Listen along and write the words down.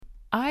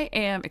I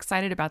am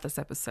excited about this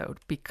episode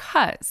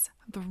because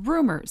the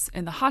rumors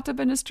in the hot tub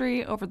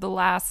industry over the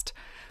last,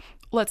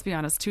 let's be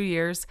honest, 2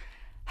 years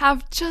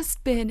have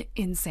just been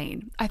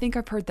insane. I think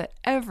I've heard that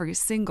every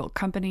single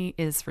company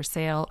is for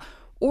sale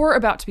or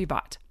about to be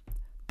bought.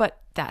 But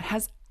that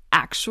has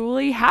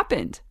actually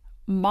happened.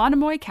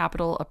 Monomoy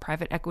Capital, a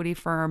private equity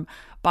firm,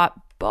 bought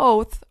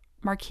both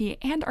Marquis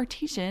and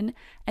Artesian,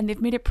 and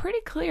they've made it pretty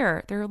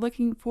clear they're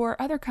looking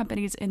for other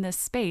companies in this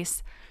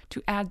space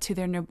to add to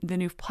the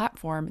new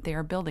platform they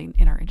are building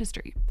in our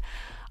industry.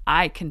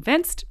 I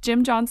convinced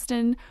Jim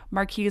Johnston,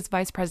 Marquis'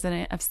 Vice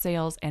President of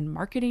Sales and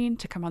Marketing,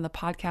 to come on the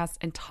podcast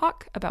and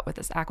talk about what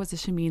this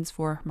acquisition means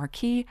for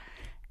Marquis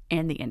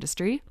and the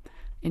industry.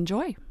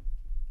 Enjoy.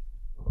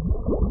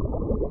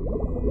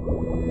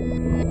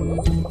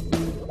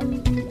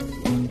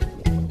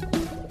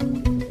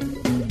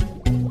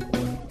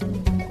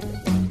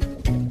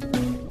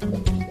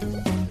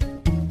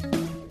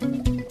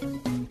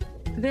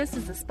 This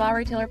is the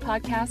SpaRetailer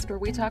Podcast, where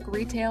we talk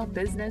retail,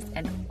 business,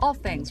 and all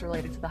things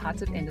related to the hot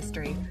tub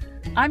industry.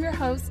 I'm your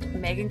host,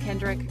 Megan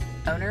Kendrick,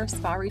 owner of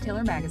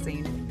SpaRetailer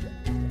Magazine.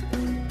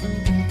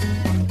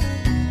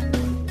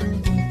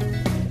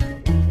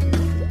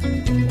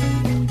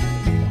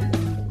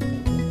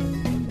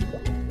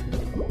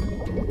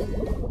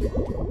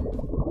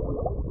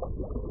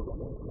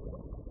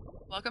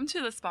 Welcome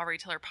to the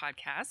SpaRetailer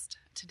Podcast.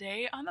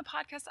 Today on the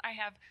podcast, I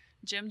have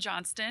Jim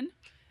Johnston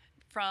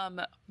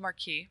from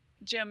Marquis.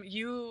 Jim,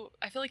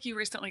 I feel like you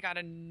recently got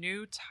a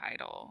new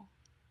title.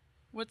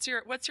 What's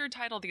your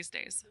title these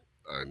days?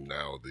 I'm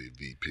now the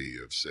VP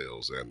of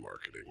Sales and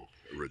Marketing.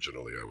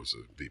 Originally, I was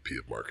a VP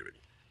of Marketing.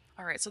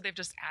 All right, so they've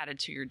just added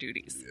to your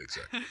duties. Yeah,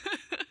 exactly.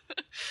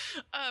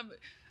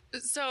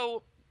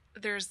 So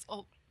there's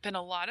been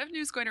a lot of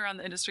news going around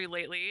the industry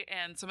lately,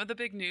 and some of the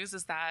big news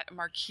is that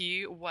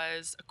Marquis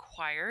was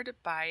acquired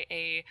by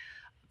a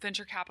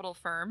venture capital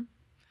firm.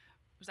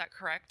 Was that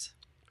correct?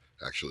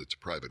 Actually, it's a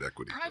private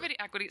equity. Private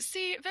equity.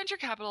 See, venture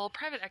capital,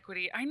 private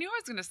equity. I knew I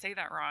was going to say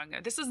that wrong.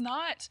 This is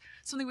not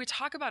something we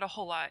talk about a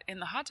whole lot in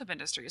the hot tub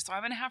industry, so I'm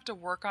going to have to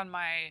work on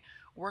my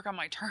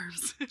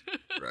terms.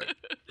 Right.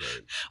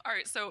 All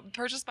right. So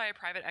purchased by a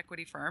private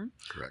equity firm,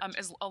 Correct.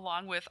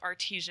 Along with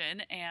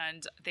Artesian,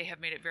 and they have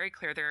made it very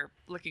clear they're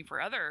looking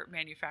for other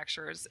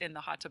manufacturers in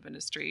the hot tub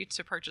industry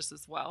to purchase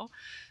as well.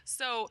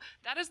 So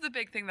that is the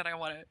big thing that I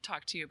want to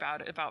talk to you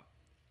about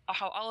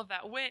how all of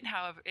that went,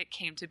 how it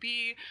came to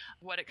be,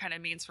 what it kind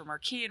of means for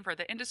Marquis and for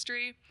the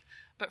industry.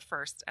 But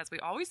first, as we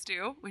always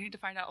do, we need to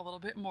find out a little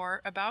bit more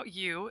about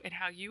you and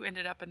how you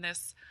ended up in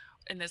this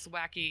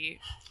wacky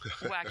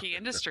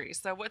industry.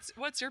 So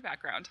what's your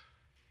background?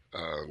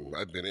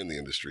 I've been in the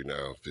industry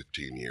now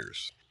 15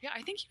 years. Yeah,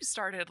 I think you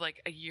started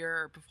like a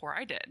year before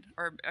I did,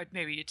 or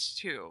maybe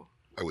 2.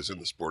 I was in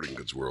the sporting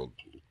goods world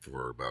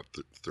for about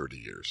 30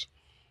 years.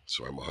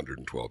 So I'm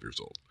 112 years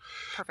old.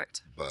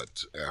 Perfect.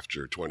 But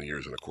after 20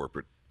 years in a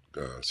corporate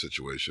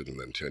situation, and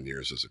then 10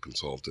 years as a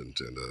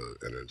consultant and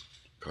a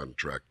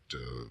contract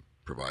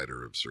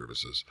provider of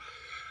services,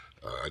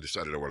 I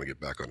decided I want to get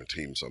back on a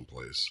team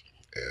someplace,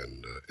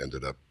 and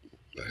ended up,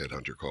 a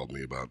headhunter called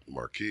me about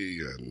Marquis,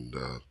 and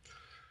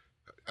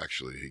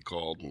actually he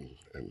called,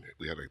 and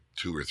we had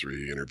 2 or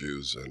 3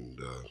 interviews,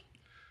 and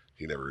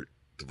he never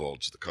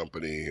divulged the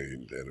company,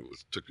 and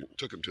it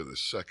took him to the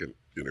second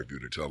interview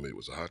to tell me it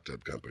was a hot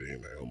tub company,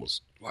 and I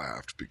almost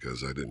laughed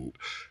because I didn't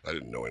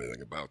know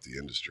anything about the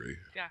industry.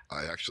 Yeah.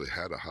 I actually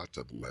had a hot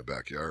tub in my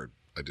backyard.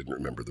 I didn't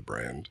remember the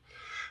brand.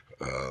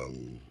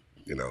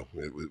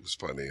 It was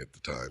funny at the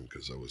time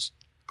because I was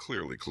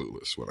clearly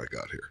clueless when I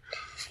got here.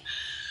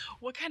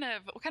 What kind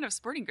of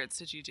sporting goods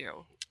did you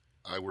do?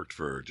 I worked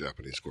for a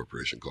Japanese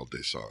corporation called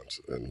Descente,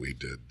 and we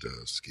did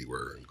ski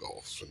wear and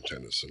golf and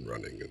tennis and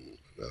running and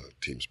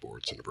team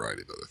sports and a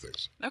variety of other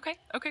things.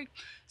 Okay.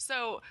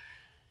 So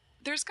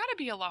there's got to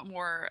be a lot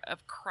more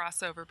of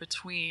crossover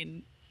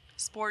between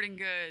sporting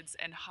goods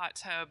and hot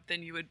tub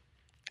than you would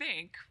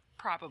think,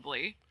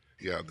 probably.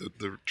 Yeah,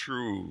 the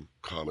true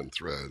common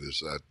thread is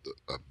that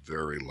a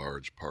very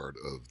large part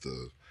of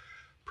the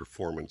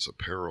performance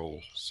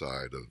apparel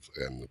side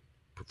and the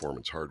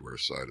performance hardware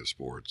side of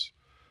sports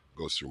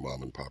goes through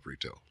mom and pop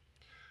retail,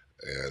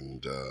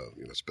 and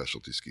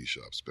specialty ski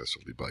shops,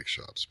 specialty bike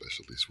shops,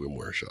 specialty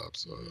swimwear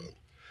shops,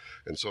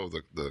 and so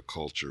the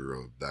culture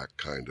of that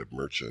kind of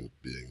merchant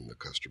being the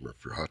customer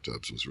for hot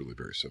tubs was really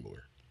very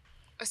similar.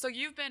 So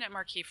you've been at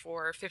Marquis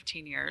for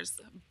 15 years,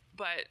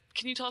 but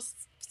can you tell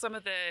us some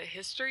of the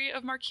history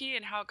of Marquis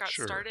and how it got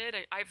Sure. started?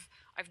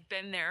 I've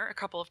been there a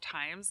couple of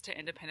times to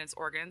Independence,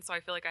 Oregon, so I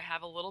feel like I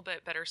have a little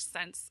bit better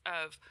sense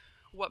of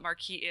what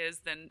Marquis is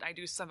than I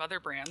do some other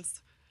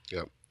brands.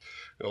 Yeah.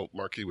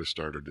 Marquis was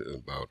started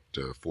about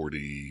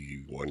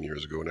 41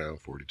 years ago now,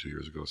 42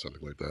 years ago,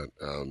 something like that,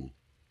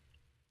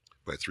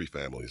 by 3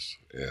 families.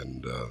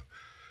 And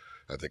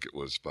I think it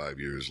was 5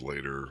 years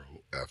later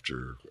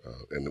after,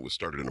 and it was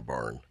started in a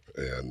barn.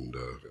 And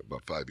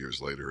about 5 years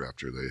later,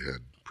 after they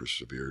had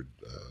persevered,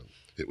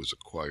 it was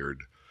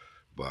acquired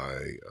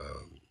by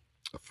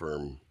a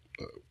firm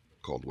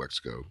called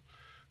Wexco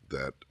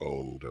that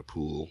owned a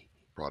pool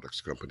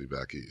products company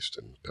back east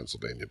in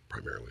Pennsylvania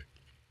primarily.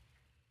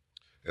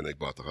 And they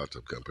bought the hot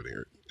tub company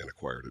and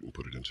acquired it and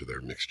put it into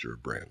their mixture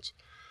of brands.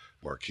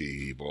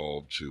 Marquis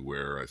evolved to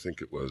where I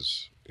think it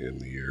was in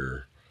the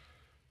year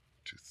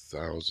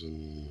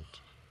 2000,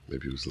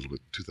 maybe it was a little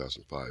bit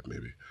 2005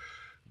 maybe,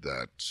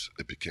 that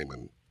it became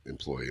an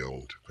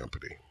employee-owned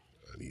company,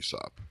 an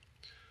ESOP,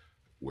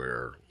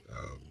 where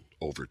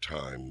over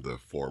time the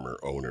former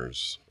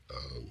owners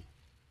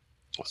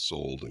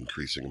sold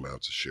increasing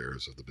amounts of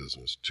shares of the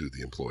business to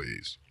the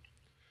employees.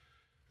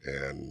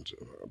 And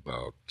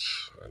about,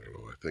 I don't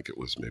know, I think it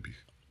was maybe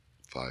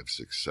 5,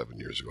 6, 7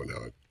 years ago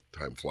now.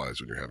 Time flies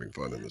when you're having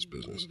fun in this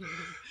business.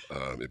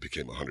 It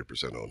became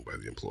 100% owned by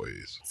the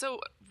employees. So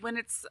when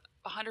it's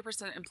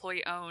 100%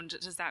 employee owned,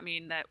 does that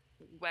mean that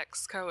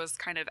Wexco is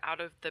kind of out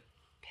of the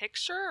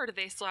picture, or do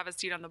they still have a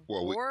seat on the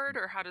board,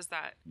 or how does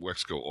that?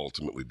 Wexco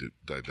ultimately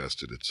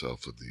divested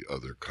itself of the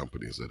other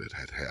companies that it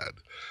had.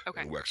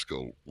 Okay. And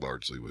Wexco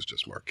largely was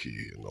just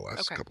Marquis in the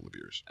last couple of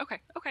years. Okay,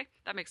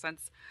 that makes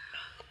sense.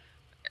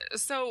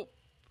 So,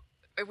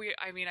 I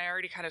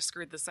already kind of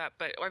screwed this up,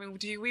 but I mean,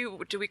 do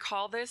we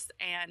call this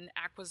an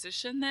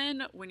acquisition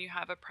then? When you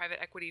have a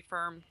private equity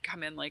firm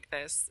come in like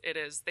this,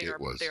 they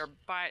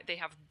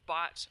have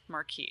bought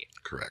Marquis.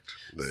 Correct.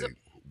 They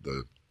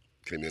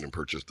came in and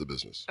purchased the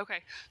business.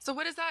 Okay, so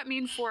what does that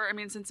mean for? I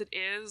mean, since it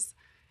is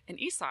an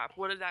ESOP,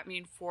 what does that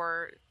mean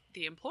for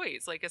the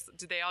employees? Like,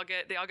 do they all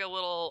get a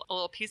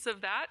little piece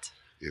of that?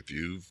 If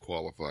you've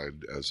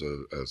qualified as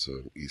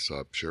an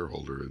ESOP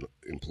shareholder and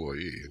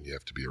employee, and you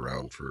have to be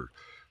around for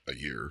a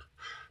year,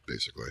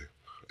 basically,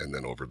 and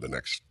then over the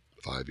next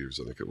 5 years,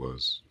 I think it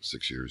was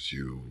 6 years,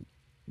 you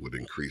would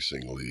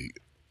increasingly.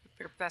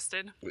 You're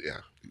vested.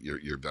 Yeah,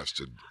 you're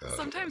vested.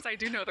 Sometimes I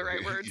do know the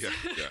right words.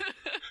 Yeah.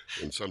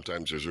 And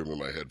sometimes there's room in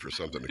my head for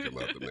something to come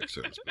out that makes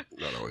sense, but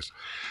not always.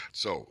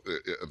 So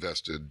a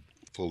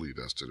fully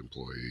vested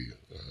employee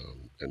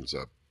ends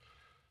up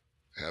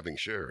having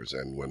shares,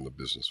 and when the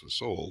business was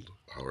sold,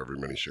 however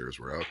many shares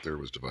were out there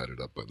was divided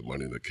up by the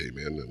money that came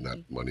in, and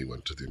that money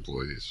went to the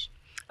employees.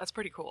 That's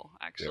pretty cool,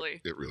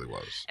 actually. It really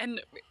was.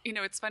 And,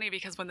 it's funny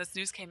because when this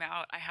news came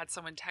out, I had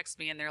someone text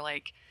me and they're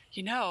like,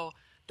 I know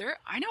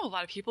a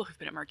lot of people who've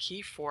been at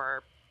Marquis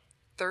for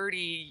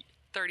 30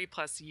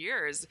 plus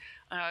years.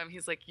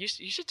 He's like, you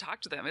should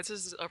talk to them. This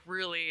is a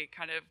really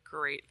kind of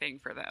great thing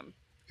for them.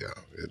 Yeah,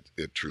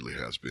 it truly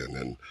has been.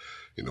 And,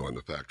 on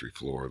the factory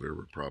floor, there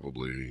were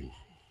probably,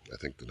 I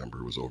think the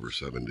number was over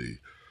 70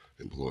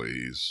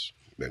 employees,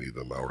 many of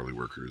them hourly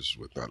workers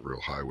with not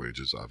real high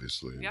wages,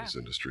 obviously, in this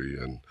industry.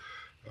 And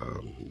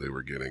they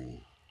were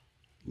getting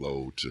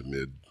low to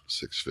mid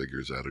six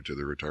figures added to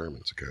their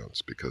retirement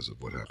accounts because of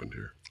what happened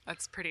here.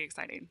 That's pretty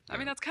exciting. Yeah. I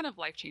mean, that's kind of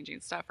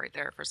life-changing stuff right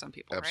there for some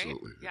people,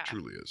 Absolutely. Right? It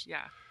truly is.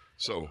 Yeah.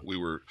 So we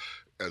were,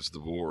 as the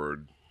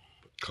board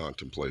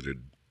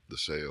contemplated the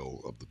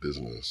sale of the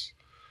business,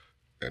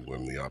 and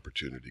when the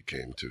opportunity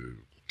came to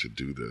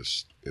do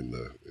this in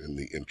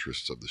the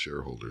interests of the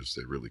shareholders,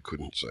 they really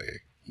couldn't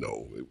say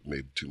no. It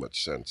made too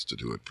much sense to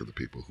do it for the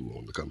people who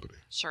own the company.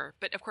 Sure.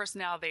 But of course,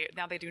 now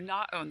they do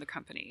not own the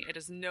company. It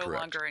is no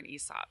longer an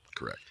ESOP.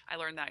 Correct. I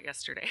learned that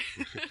yesterday.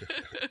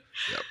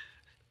 Yep.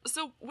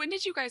 So when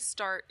did you guys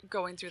start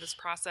going through this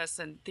process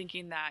and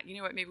thinking that,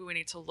 maybe we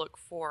need to look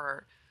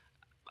for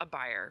a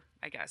buyer,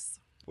 I guess?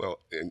 Well,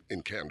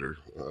 in candor,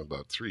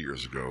 about 3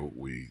 years ago,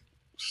 we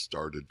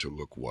started to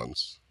look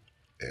once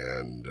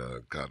and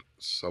got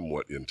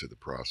somewhat into the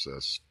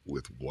process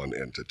with one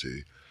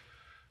entity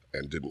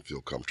and didn't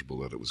feel comfortable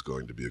that it was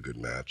going to be a good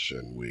match,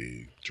 and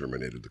we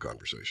terminated the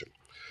conversation.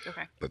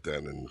 Okay. But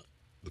then in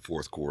the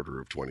fourth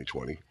quarter of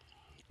 2020,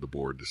 the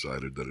board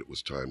decided that it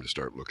was time to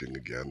start looking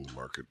again. The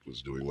market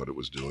was doing what it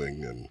was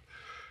doing, and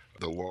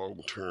the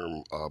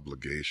long-term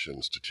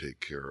obligations to take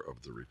care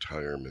of the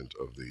retirement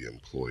of the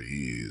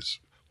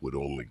employees would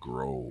only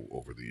grow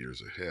over the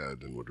years ahead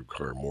and would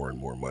require more and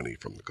more money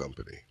from the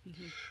company.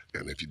 Mm-hmm.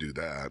 And if you do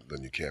that,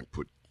 then you can't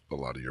put a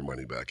lot of your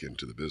money back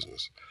into the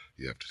business.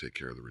 You have to take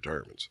care of the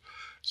retirements.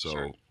 So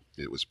Sure.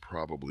 It was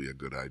probably a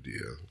good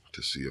idea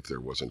to see if there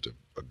wasn't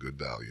a good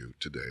value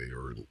today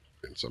or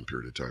in some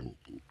period of time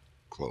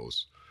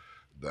close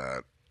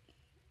that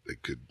they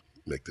could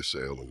make the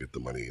sale and get the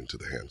money into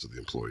the hands of the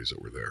employees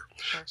that were there.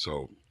 Sure.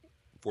 So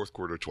fourth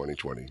quarter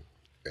 2020,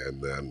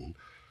 and then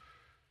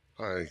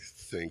I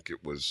think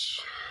it was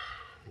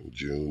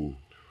June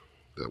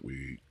that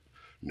we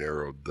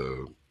narrowed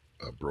the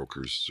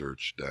broker's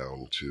search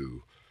down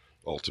to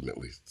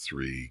ultimately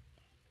 3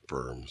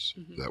 firms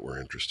that were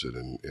interested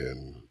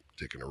in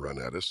taking a run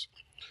at us.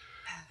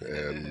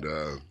 And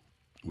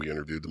we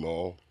interviewed them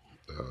all,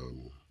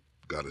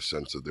 got a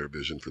sense of their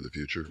vision for the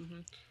future,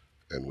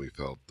 and we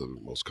felt the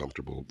most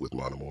comfortable with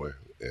Monomoy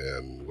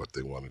and what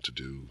they wanted to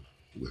do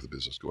with the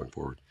business going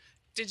forward.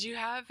 Did you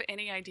have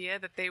any idea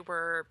that they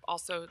were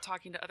also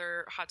talking to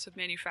other hot tub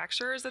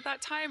manufacturers at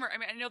that time? Or, I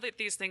mean, I know that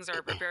these things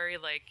are very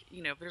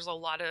there's a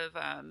lot of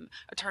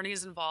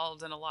attorneys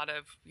involved and a lot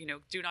of,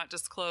 do not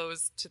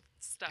disclose to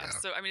stuff. Yeah.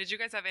 So, I mean, did you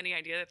guys have any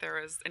idea that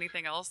there was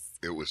anything else?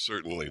 It was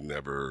certainly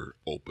never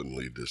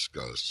openly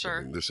discussed. Sure.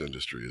 I mean, this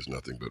industry is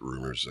nothing but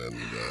rumors and...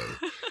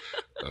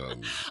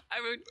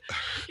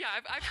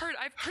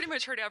 I've pretty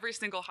much heard every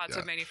single hot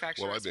tub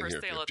manufacturer Well, I've been for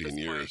here sale 15 at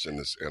this years,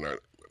 point. and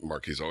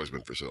Marquis has always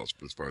been for sale,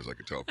 as far as I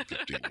could tell, for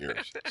 15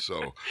 years.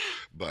 So,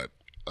 but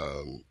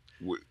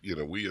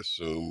we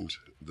assumed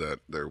that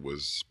there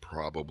was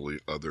probably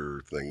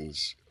other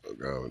things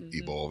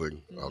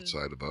evolving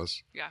outside of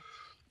us. Yeah.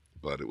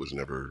 But it was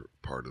never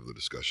part of the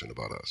discussion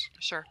about us.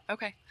 Sure.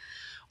 Okay.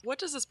 What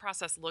does this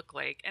process look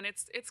like? And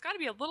it's got to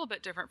be a little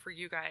bit different for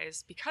you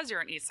guys because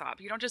you're an ESOP.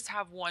 You don't just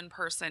have one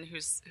person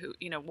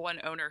one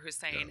owner who's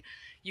saying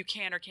you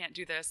can or can't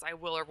do this. I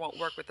will or won't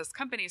work with this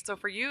company. So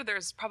for you,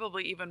 there's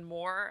probably even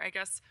more, I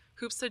guess,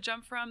 hoops to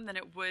jump from than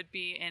it would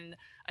be in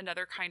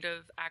another kind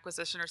of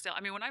acquisition or sale.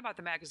 I mean, when I bought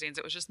the magazines,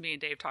 it was just me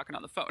and Dave talking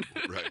on the phone.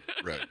 Right.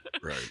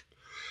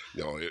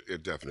 No,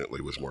 it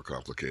definitely was more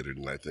complicated,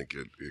 and I think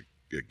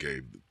it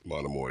gave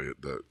Monomoy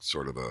the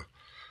sort of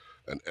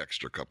an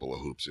extra couple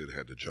of hoops it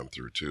had to jump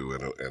through too,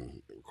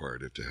 and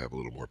required it to have a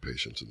little more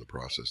patience in the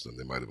process than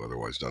they might have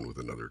otherwise done with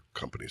another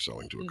company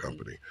selling to a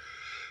company.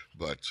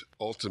 But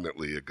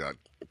ultimately, it got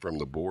from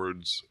the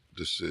board's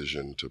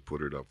decision to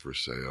put it up for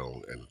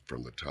sale, and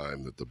from the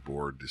time that the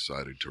board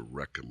decided to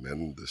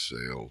recommend the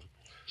sale,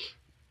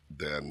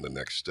 then the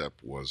next step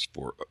was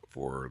for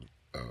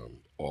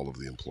all of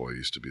the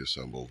employees to be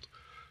assembled,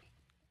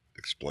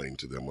 explain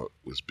to them what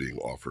was being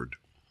offered,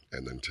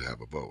 and then to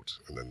have a vote.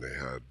 And then they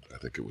had, I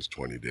think it was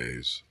 20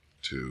 days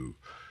to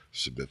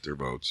submit their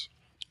votes.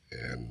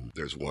 And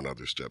there's one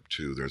other step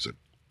too. There's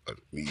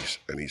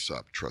an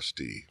ESOP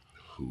trustee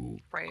who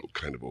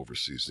kind of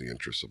oversees the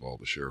interests of all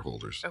the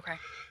shareholders. Okay.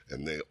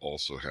 And they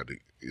also had to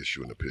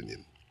issue an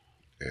opinion.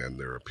 And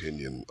their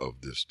opinion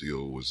of this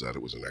deal was that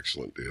it was an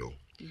excellent deal.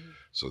 Mm-hmm.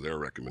 So their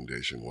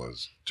recommendation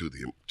was to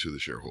the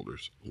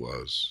shareholders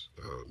was,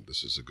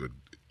 this is a good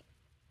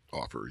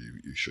offer.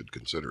 You should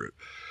consider it.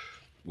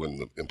 When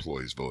the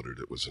employees voted,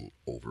 it was an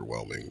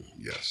overwhelming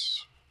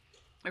yes.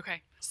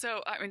 Okay.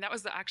 So, I mean, that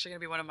was actually going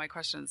to be one of my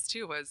questions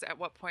too, was at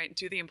what point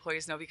do the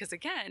employees know? Because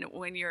again,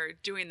 when you're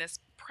doing this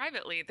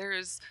privately,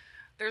 there's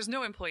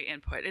no employee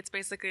input. It's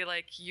basically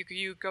like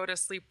you go to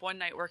sleep one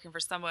night working for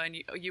someone,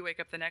 you wake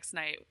up the next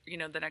night,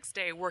 the next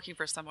day working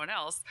for someone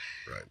else.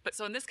 Right. But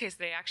so in this case,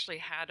 they actually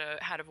had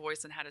a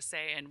voice and had a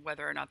say in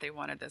whether or not they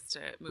wanted this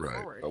to move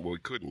forward. Well, we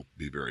couldn't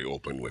be very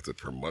open with it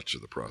for much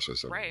of the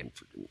process. I mean,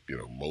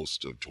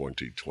 most of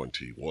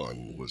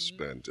 2021 was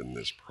spent in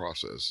this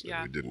process,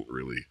 and we didn't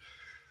really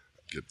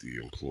get the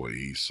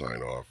employee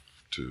sign off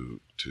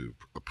to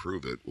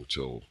approve it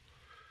until,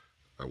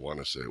 I want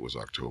to say it was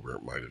October.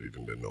 It might have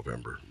even been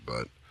November,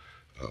 but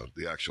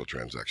the actual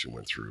transaction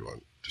went through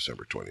on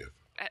December 20th.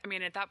 I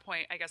mean, at that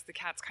point, I guess the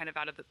cat's kind of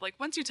out of the,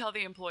 once you tell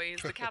the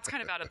employees, the cat's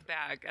kind of out of the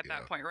bag at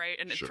that point, right?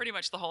 And pretty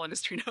much the whole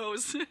industry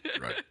knows.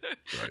 Right.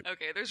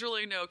 Okay, there's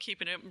really no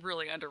keeping it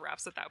really under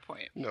wraps at that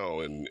point. No,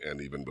 and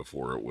even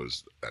before it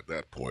was, at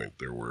that point,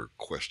 there were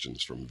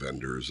questions from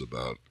vendors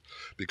about,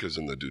 because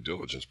in the due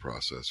diligence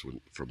process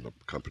from the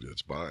company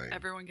that's buying.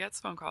 Everyone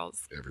gets phone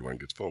calls.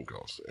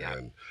 Yeah.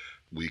 And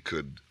we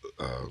could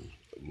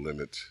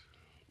limit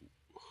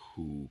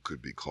who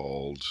could be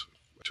called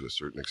to a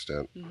certain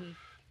extent. Mm-hmm.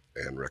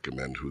 And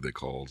recommend who they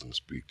called and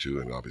speak to.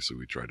 And obviously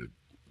we try to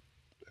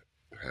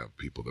have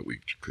people that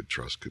we could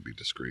trust, could be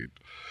discreet.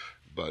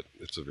 But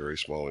it's a very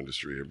small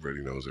industry.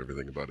 Everybody knows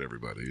everything about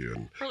everybody. Or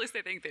at least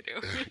they think they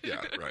do.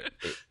 Yeah, right.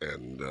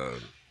 And,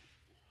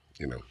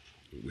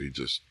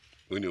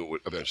 we knew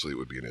eventually it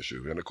would be an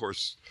issue. And of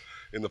course,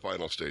 in the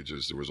final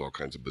stages, there was all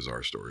kinds of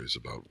bizarre stories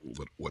about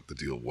what the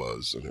deal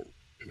was. And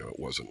it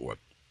wasn't what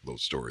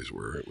those stories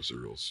were. It was a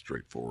real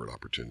straightforward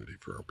opportunity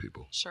for our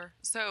people. Sure.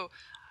 So,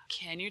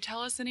 can you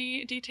tell us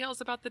any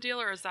details about the deal,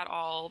 or is that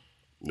all?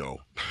 No.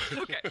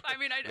 Okay. I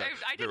mean, I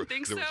didn't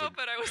think so,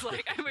 but I was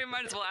like, I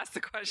might as well ask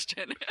the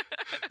question.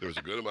 There was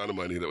a good amount of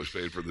money that was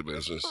paid for the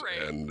business,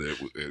 and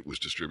it was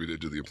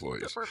distributed to the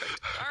employees.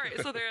 Perfect. All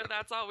right. So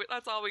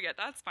that's all we get.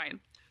 That's fine.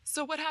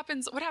 So what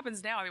happens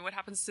now? I mean, what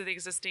happens to the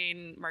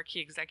existing Marquis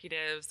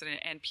executives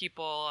and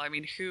people? I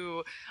mean,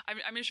 I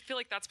feel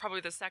like that's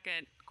probably the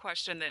second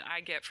question that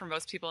I get from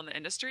most people in the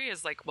industry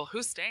is like, well,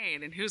 who's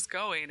staying and who's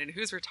going and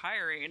who's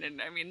retiring?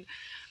 And I mean,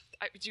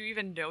 do you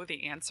even know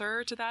the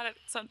answer to that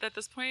at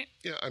this point?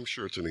 Yeah, I'm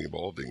sure it's an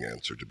evolving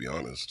answer, to be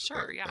honest.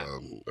 Sure, yeah.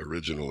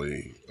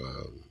 Originally,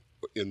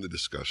 in the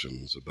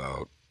discussions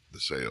about the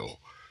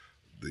sale,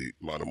 the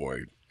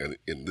Monomoy, and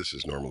this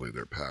is normally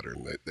their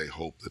pattern, they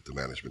hope that the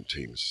management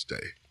teams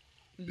stay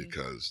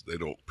because they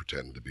don't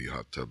pretend to be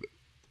hot tub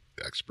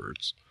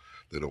experts.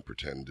 They don't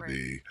pretend to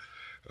be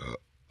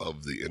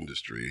of the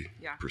industry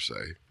per se.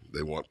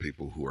 They want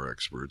people who are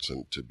experts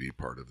and to be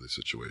part of the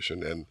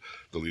situation. And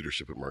the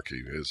leadership at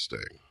Marquis is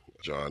staying.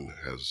 John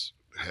has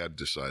had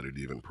decided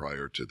even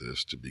prior to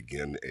this to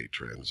begin a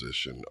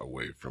transition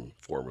away from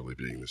formerly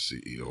being the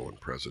CEO and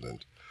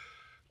president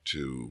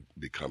to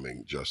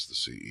becoming just the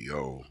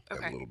CEO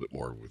and a little bit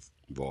more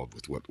involved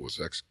with what was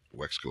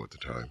Wexco at the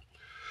time.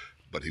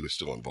 But he was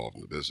still involved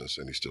in the business,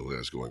 and he still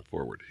is going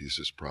forward. He's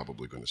just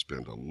probably going to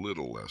spend a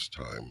little less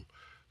time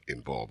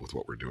involved with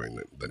what we're doing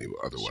than he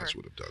otherwise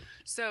would have done.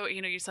 So,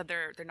 you said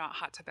they're not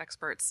hot tub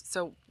experts.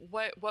 So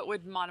what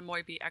would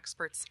Monomoy be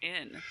experts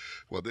in?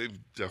 Well, they've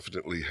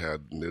definitely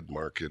had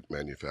mid-market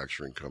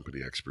manufacturing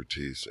company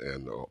expertise,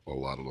 and a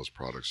lot of those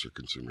products are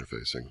consumer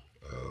facing.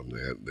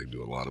 They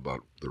knew a lot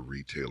about the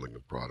retailing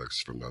of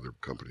products from other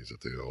companies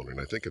that they own. And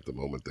I think at the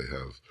moment they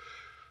have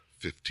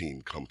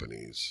 15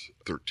 companies,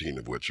 13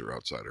 of which are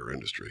outside our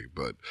industry,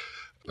 but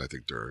I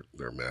think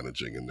they're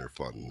managing in their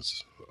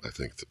funds, I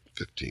think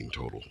 15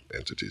 total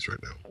entities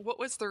right now. What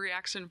was the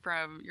reaction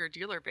from your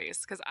dealer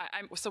base? Because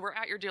so we're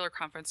at your dealer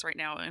conference right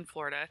now in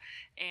Florida,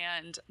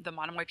 and the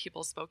Monomoy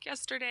people spoke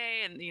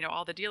yesterday, and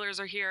all the dealers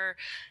are here,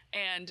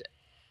 and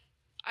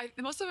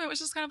most of it was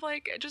just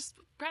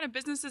kind of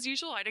business as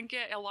usual. I didn't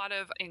get a lot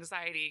of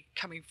anxiety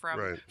coming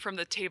from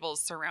the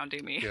tables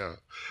surrounding me. Yeah.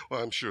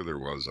 Well, I'm sure there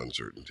was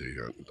uncertainty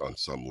on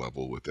some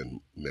level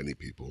within many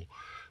people.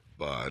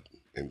 But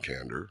in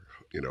candor,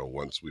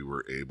 once we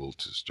were able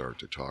to start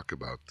to talk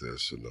about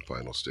this in the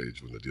final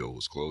stage when the deal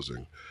was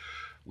closing,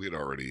 we had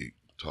already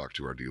talked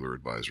to our dealer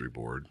advisory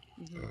board.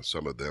 Mm-hmm.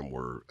 Some of them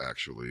were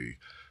actually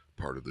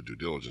part of the due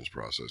diligence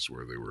process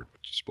where they were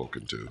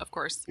spoken to, of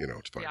course,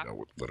 to find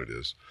out what it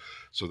is.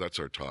 So that's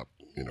our top,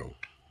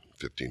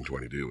 15,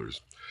 20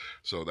 dealers.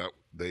 So that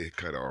they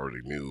kind of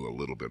already knew a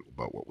little bit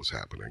about what was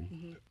happening.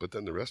 Mm-hmm. But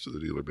then the rest of the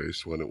dealer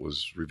base, when it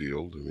was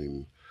revealed,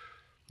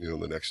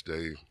 the next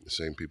day, the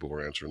same people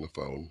were answering the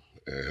phone,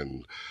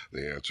 and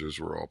the answers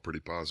were all pretty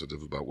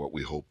positive about what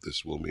we hope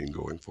this will mean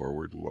going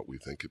forward and what we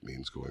think it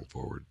means going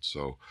forward.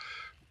 So,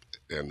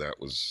 and that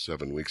was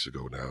 7 weeks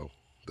ago now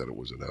that it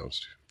was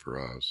announced for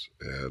us.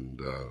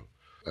 And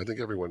I think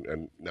everyone,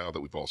 and now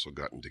that we've also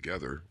gotten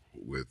together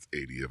with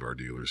 80 of our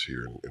dealers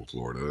here in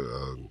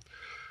Florida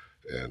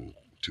and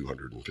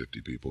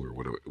 250 people or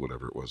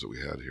whatever it was that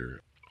we had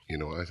here,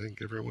 I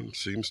think everyone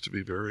seems to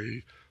be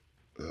very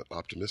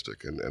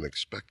optimistic and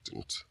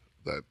expectant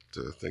that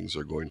things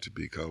are going to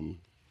become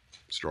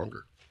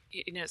stronger.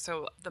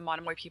 So the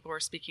Monomoy people were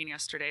speaking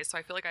yesterday. So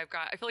I feel like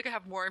I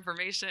have more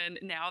information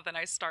now than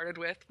I started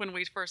with when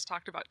we first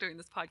talked about doing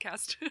this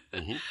podcast.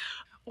 Mm-hmm.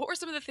 What were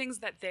some of the things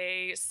that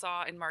they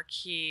saw in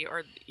Marquis,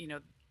 or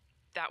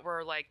that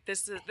were like,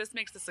 this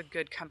makes this a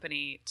good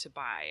company to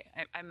buy?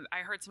 I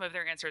heard some of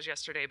their answers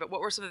yesterday, but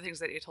what were some of the things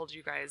that they told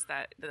you guys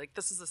that like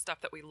this is the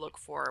stuff that we look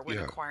for when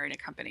acquiring a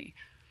company?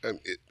 And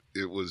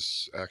it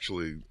was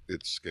actually,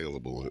 it's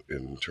scalable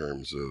in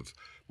terms of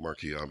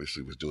Marquis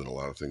obviously was doing a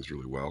lot of things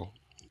really well,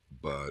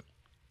 but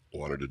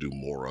wanted to do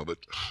more of it.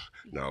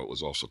 Now it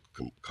was also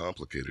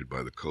complicated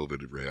by the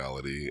COVID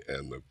reality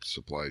and the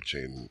supply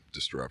chain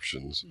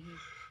disruptions. Mm-hmm.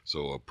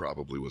 So it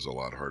probably was a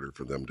lot harder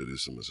for them to do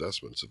some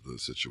assessments of the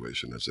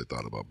situation as they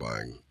thought about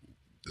buying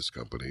this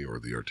company or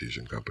the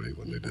Artesian company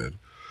when they did.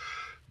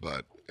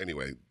 But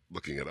anyway,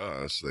 looking at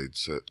us, they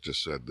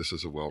just said, this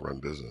is a well-run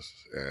business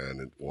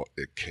and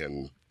it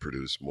can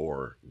produce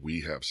more.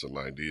 We have some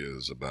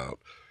ideas about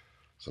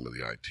some of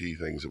the IT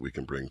things that we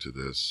can bring to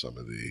this, some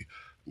of the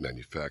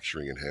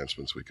manufacturing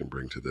enhancements we can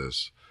bring to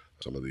this,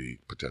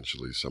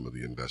 potentially some of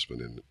the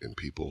investment in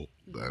people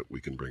that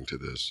we can bring to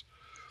this.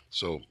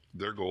 So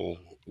their goal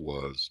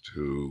was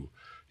to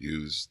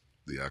use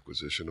the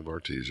acquisition of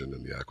Artesian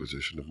and the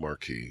acquisition of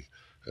Marquis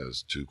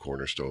as two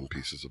cornerstone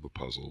pieces of a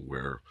puzzle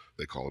where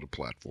they call it a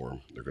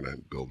platform. They're going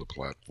to build a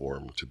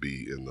platform to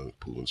be in the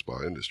pool and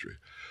spa industry.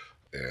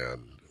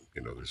 And,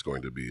 there's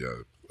going to be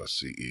a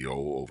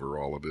CEO over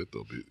all of it.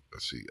 There'll be a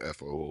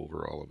CFO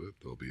over all of it.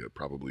 There'll be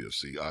probably a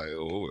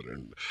CIO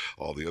and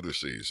all the other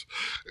C's.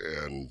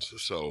 And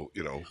so,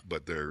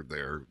 but they're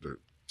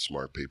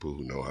smart people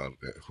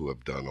who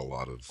have done a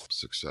lot of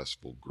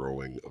successful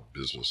growing of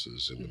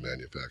businesses in the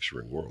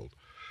manufacturing world.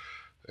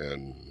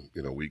 And,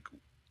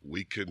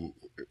 we can,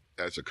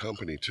 as a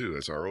company too,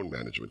 as our own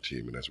management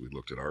team, and as we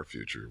looked at our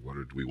future, what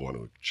did we want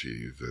to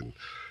achieve? And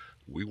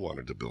we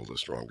wanted to build a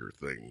stronger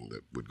thing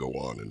that would go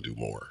on and do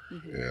more.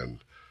 Mm-hmm. And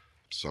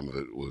some of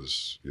it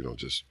was,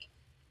 just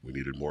we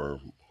needed more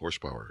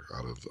horsepower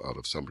out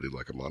of somebody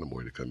like a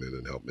Monomoy to come in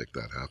and help make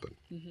that happen.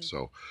 Mm-hmm.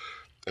 So,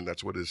 and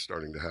that's what is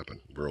starting to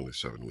happen. We're only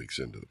 7 weeks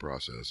into the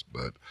process,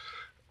 but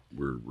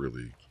we're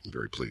really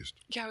very pleased.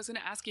 Yeah, I was going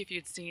to ask you if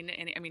you'd seen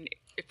any,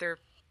 if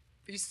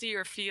you see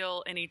or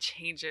feel any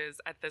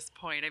changes at this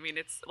point.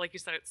 It's like you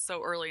said, it's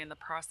so early in the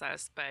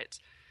process, but...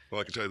 Well,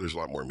 I can tell you there's a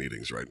lot more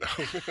meetings right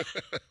now.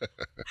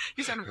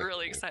 You sound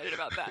really excited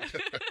about that.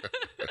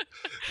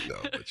 No,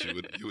 but you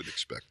would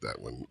expect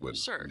that when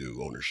sure.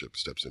 New ownership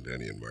steps into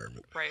any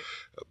environment. Right.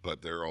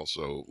 But they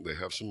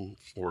have some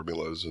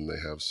formulas and they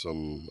have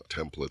some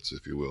templates,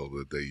 if you will,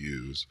 that they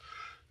use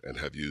and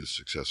have used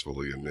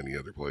successfully in many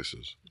other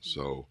places.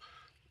 Mm-hmm. So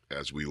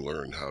as we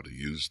learn how to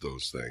use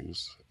those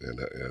things and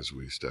as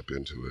we step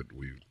into it,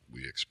 we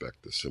we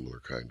expect a similar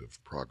kind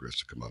of progress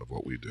to come out of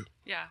what we do.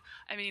 Yeah.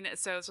 I mean,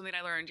 so something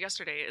I learned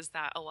yesterday is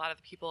that a lot of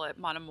the people at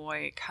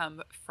Monomoy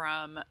come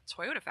from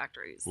Toyota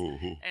factories.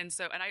 Mm-hmm. And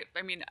so, and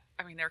I mean,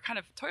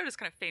 Toyota's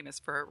kind of famous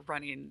for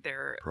running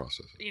their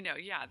Processes.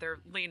 Their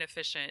lean,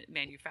 efficient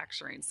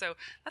manufacturing. So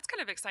that's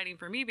kind of exciting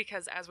for me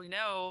because, as we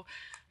know,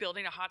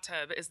 building a hot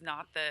tub is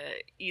not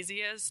the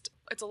easiest.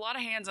 It's a lot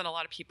of hands on a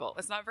lot of people.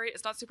 It's not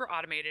super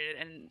automated,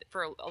 and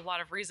for a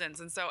lot of reasons.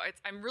 And so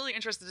I'm really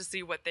interested to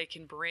see what they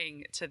can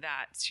bring to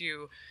that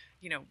to,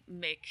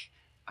 make,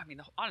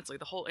 honestly,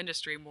 the whole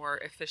industry more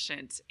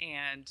efficient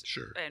and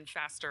Sure. and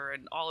faster,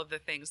 and all of the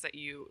things that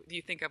you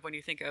think of when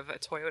you think of a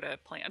Toyota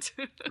plant.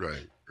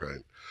 Right.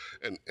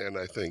 And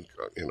I think,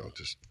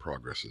 just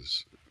progress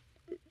is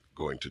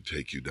going to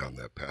take you down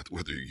that path,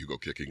 whether you go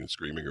kicking and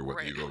screaming or whether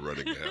Right. you go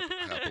running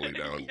happily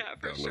down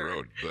the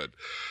road. But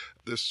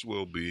this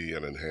will be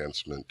an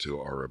enhancement to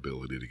our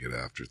ability to get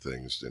after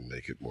things and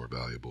make it more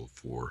valuable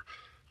for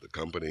the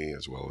company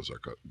as well as our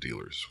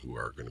dealers who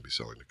are going to be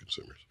selling to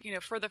consumers.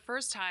 For the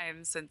first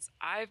time since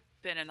I've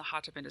been in the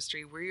hot tub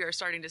industry, we are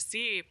starting to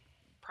see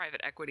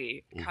private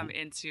equity come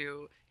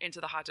into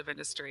the hot tub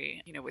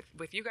industry,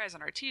 with you guys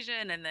on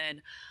Artesian, and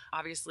then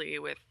obviously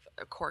with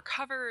Core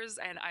Covers,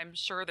 and I'm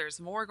sure there's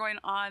more going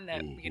on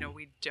that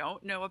we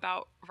don't know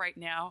about right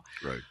now.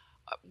 Right.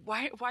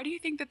 Why do you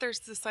think that there's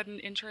this sudden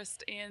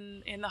interest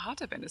in the hot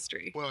tub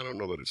industry? Well, I don't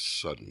know that it's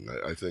sudden.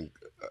 I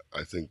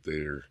think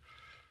they're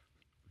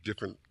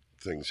different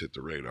things hit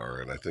the radar,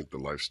 and I think the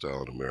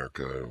lifestyle in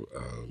America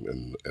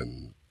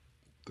and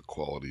the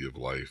quality of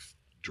life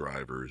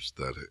drivers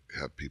that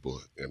have people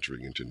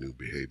entering into new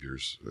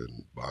behaviors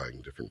and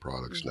buying different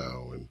products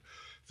now and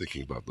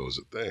thinking about those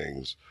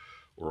things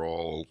were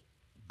all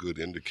good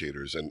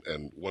indicators.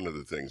 And one of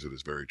the things that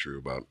is very true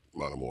about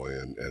Monomoy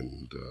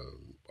and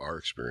our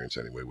experience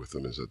anyway with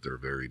them is that they're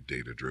very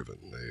data driven.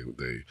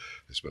 They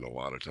spend a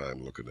lot of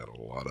time looking at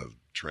a lot of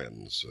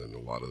trends and a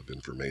lot of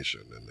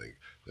information, and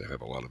they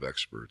have a lot of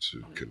experts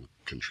who can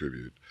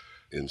contribute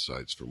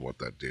insights from what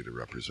that data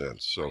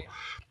represents. So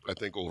I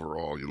think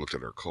overall, you looked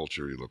at our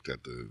culture, you looked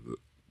at the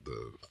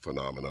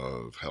phenomena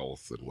of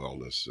health and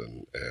wellness,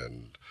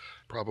 and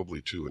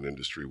probably to an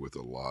industry with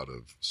a lot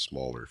of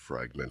smaller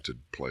fragmented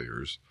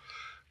players,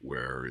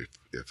 where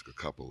if a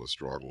couple of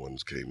strong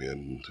ones came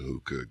in who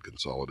could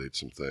consolidate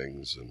some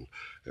things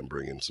and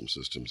bring in some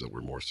systems that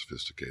were more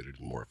sophisticated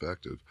and more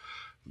effective,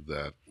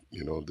 that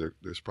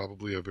there's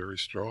probably a very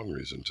strong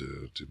reason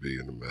to be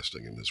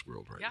investing in this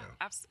world right now.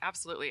 Yeah,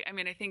 absolutely. I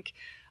think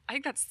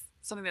that's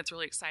something that's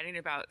really exciting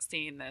about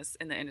seeing this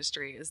in the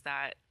industry, is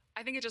that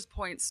I think it just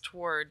points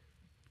toward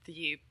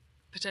the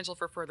potential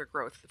for further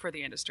growth for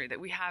the industry, that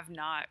we have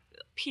not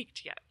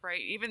peaked yet,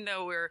 right? Even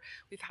though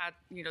we've had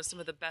some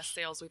of the best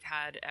sales we've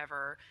had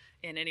ever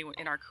in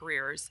our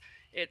careers,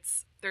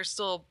 there's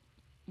still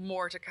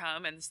more to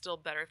come and still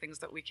better things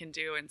that we can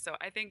do. And so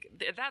I think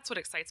that's what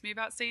excites me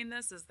about seeing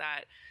this, is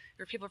that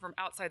there are people from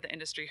outside the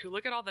industry who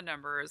look at all the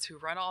numbers, who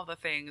run all the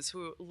things,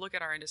 who look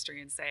at our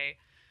industry and say,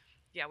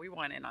 yeah, we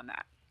want in on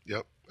that.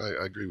 Yep,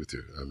 I agree with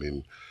you. I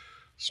mean,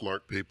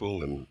 smart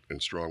people and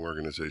strong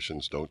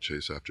organizations don't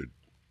chase after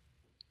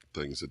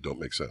things that don't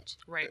make sense.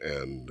 Right.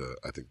 And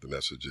I think the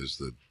message is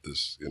that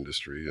this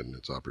industry and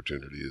its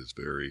opportunity is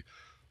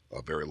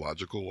a very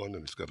logical one,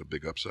 and it's got a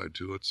big upside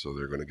to it, so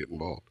they're going to get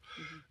involved.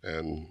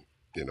 And,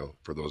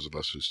 for those of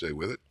us who stay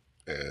with it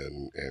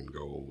and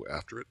go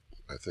after it,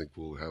 I think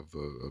we'll have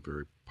a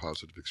very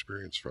positive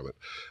experience from it.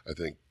 I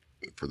think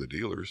for the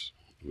dealers,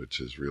 which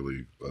is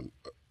really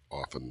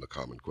often the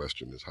common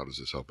question, is how does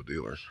this help a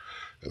dealer?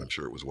 And I'm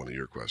sure it was one of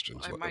your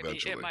questions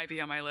eventually. It might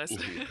be on my list.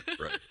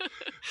 Right.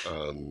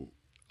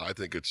 I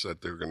think it's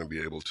that they're going to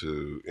be able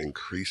to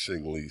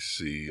increasingly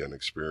see and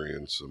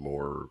experience a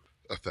more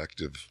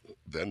effective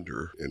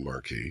vendor in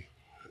Marquis.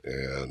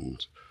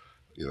 And,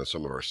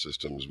 some of our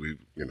systems, we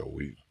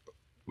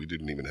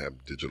didn't even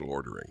have digital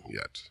ordering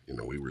yet.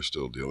 We were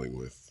still dealing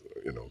with,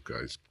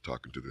 guys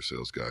talking to their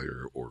sales guy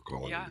or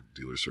calling the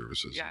dealer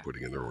services and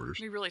putting in their orders.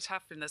 It'd be really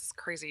tough in this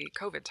crazy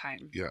COVID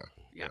time. Yeah.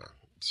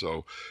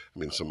 So,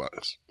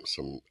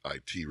 some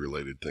IT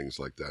related things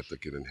like that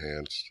get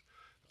enhanced.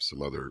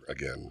 Some other,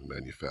 again,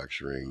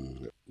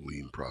 manufacturing,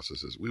 lean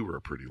processes. We were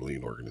a pretty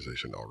lean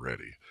organization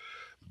already,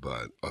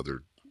 but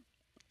other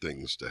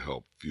things to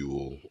help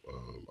fuel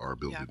our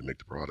ability to make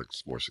the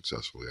products more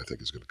successfully, I think,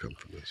 is going to come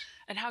from this.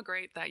 And how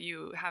great that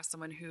you have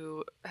someone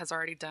who has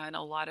already done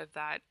a lot of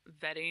that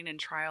vetting and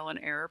trial and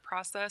error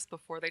process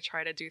before they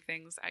try to do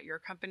things at your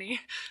company.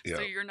 Yeah.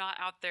 So you're not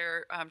out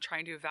there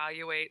trying to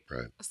evaluate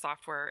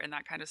software and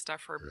that kind of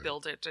stuff or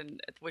build it,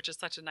 and which is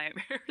such a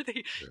nightmare.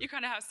 You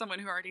kind of have someone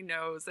who already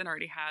knows and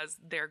already has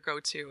their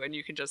go-to, and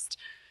you can just...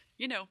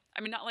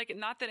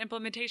 not that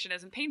implementation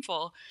isn't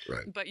painful,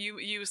 but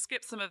you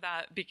skip some of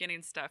that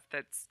beginning stuff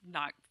that's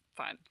not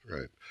fun.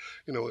 Right.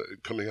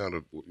 Coming out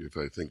of, if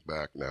I think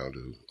back now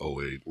to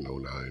 2008 and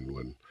 2009,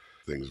 when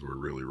things were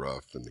really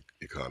rough in the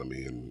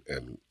economy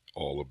and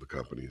all of the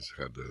companies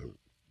had to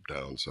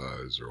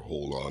downsize or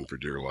hold on for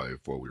dear life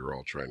while we were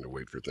all trying to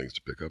wait for things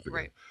to pick up again.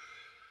 Right.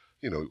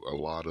 a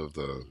lot of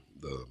the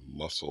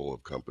muscle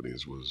of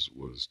companies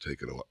was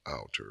taken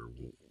out or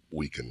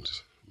weakened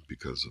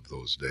because of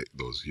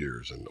those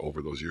years. And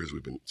over those years,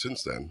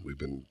 since then we've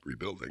been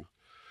rebuilding.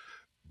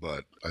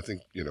 But I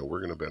think, we're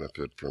going to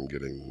benefit from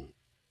getting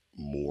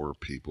more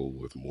people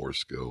with more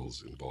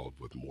skills involved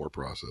with more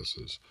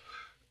processes,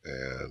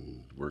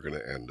 and we're going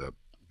to end up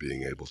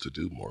being able to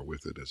do more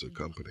with it as a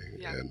company.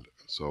 Yeah. And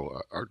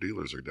so our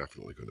dealers are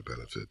definitely going to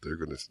benefit. They're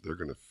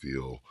going to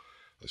feel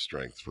a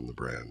strength from the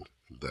brand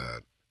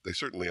that they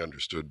certainly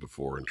understood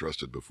before and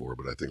trusted before,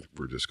 but I think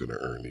we're just going to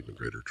earn even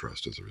greater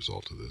trust as a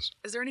result of this.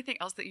 Is there anything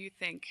else that you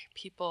think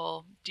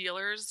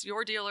dealers,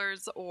 your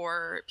dealers,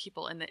 or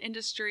people in the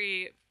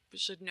industry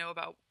should know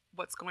about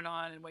what's going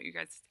on and what you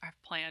guys have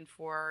planned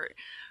for,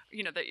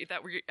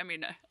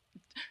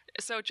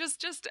 so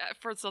just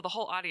so the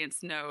whole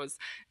audience knows,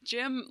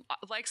 Jim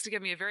likes to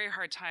give me a very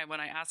hard time when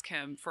I ask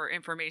him for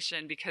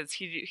information because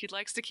he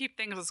likes to keep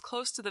things as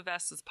close to the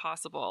vest as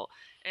possible.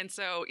 And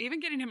so even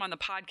getting him on the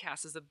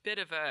podcast is a bit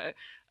of a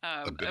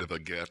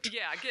get.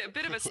 Yeah, a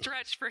bit of a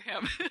stretch for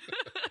him.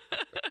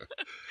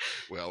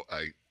 Well,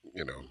 I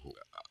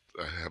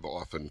have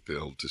often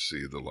failed to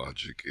see the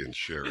logic in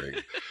sharing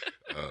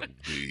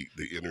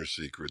the inner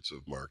secrets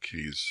of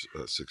Marquis'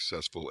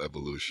 successful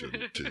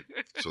evolution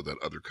so that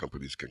other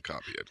companies can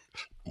copy it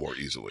more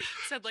easily.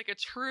 Said like a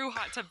true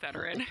hot tub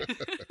veteran.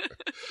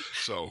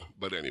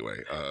 But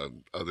anyway,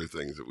 other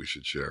things that we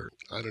should share.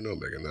 I don't know,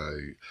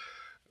 Megan.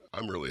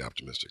 I'm really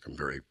optimistic. I'm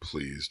very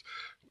pleased.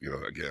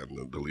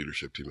 Again, the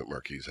leadership team at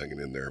Marquis is hanging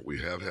in there.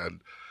 We have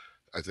had,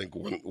 I think,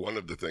 one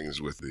of the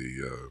things with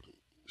the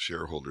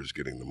shareholders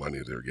getting the money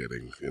they're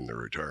getting in their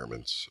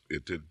retirements,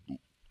 it did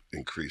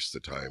increase the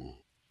time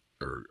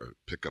or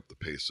pick up the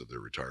pace of their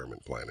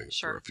retirement planning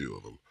for a few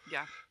of them.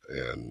 Yeah.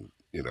 And,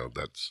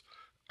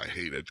 I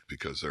hate it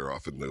because they're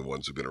often the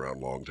ones who've been around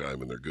a long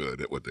time and they're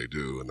good at what they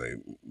do and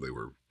they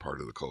were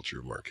part of the culture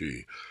of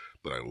Marquis.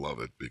 But I love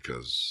it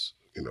because,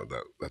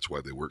 that's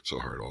why they worked so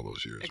hard all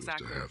those years,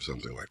 exactly. was to have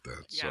something like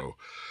that. Yeah. So,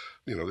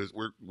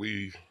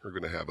 we are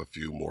going to have a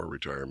few more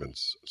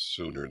retirements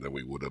sooner than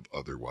we would have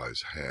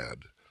otherwise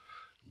had.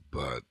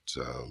 But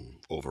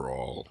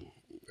overall,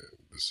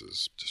 this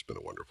has just been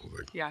a wonderful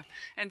thing. Yeah.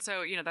 And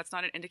so, that's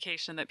not an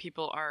indication that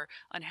people are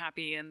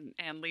unhappy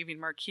and leaving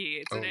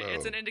Marquis.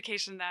 It's an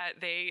indication that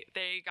they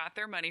got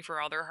their money for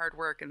all their hard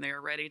work and they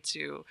are ready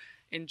to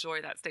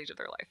enjoy that stage of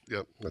their life.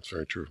 Yep, that's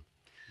very true.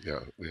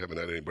 Yeah, we haven't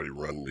had anybody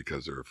run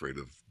because they're afraid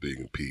of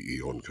being a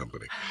PE-owned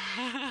company.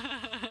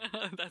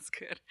 That's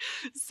good.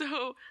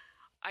 So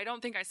I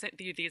don't think I sent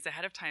you these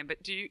ahead of time,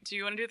 but do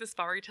you want to do the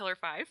SpaRetailer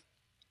 5?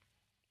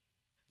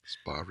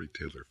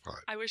 SpaRetailer 5.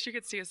 I wish you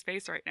could see his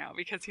face right now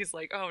because he's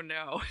like, oh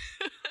no.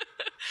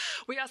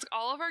 We ask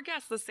all of our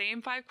guests the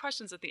same 5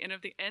 questions at the end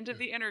of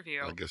the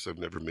interview. I guess I've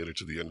never made it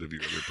to the end of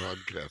your other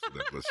podcast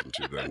that I've listened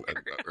to then.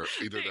 Or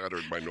either that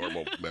or my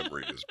normal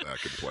memory is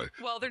back in play.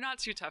 Well, they're not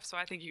too tough, so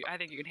I think you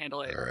can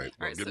handle it. All right.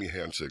 Well, give me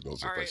hand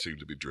signals if I seem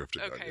to be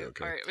drifting on you.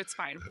 Okay. All right. It's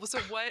fine. So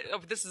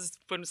this is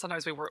when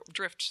sometimes we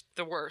drift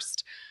the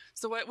worst.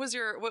 So what was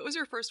your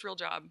first real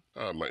job?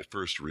 My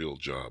first real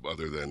job,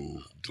 other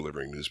than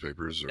delivering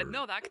newspapers?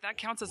 No, that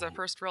counts as a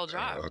first real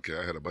job. Okay,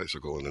 I had a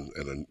bicycle and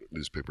a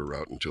newspaper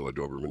route until a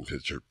Doberman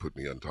pitcher put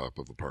me on top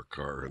of a parked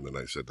car, and then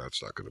I said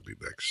that's not going to be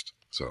next.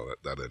 So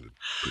that ended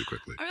pretty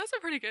quickly. I mean, that's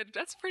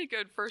a pretty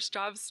good first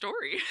job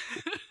story.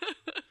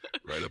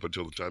 Right up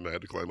until the time I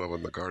had to climb up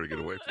on the car to get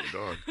away from the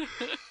dog.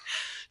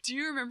 Do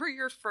you remember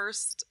your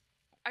first?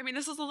 I mean,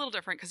 this is a little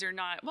different because you're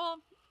not. Well,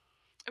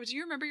 do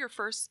you remember your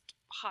first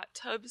hot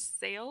tub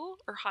sale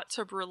or hot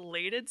tub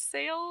related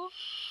sale?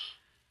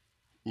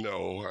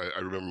 No, I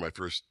remember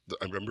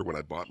I remember when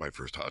I bought my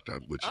first hot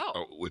tub, which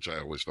I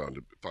always find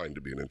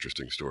to be an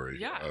interesting story.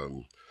 Yeah.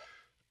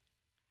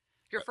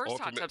 Your first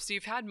hot tub. So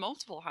you've had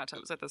multiple hot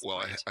tubs at this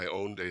point. Well, I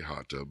owned a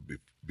hot tub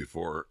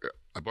before.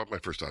 I bought my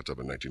first hot tub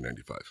in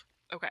 1995.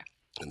 Okay.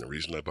 And the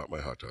reason I bought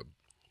my hot tub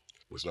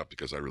was not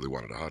because I really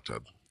wanted a hot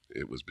tub.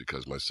 It was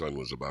because my son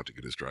was about to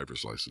get his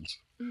driver's license.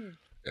 Mm.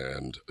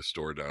 And a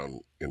store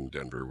down in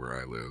Denver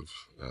where I live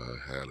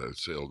had a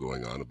sale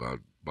going on about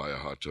buy a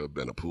hot tub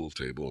and a pool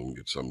table and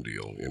get some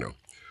deal,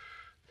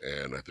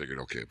 And I figured,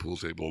 okay, a pool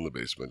table in the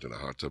basement and a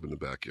hot tub in the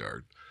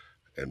backyard.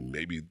 And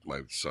maybe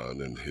my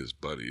son and his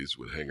buddies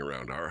would hang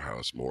around our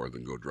house more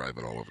than go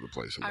driving all over the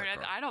place in that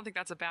car. I don't think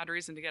that's a bad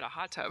reason to get a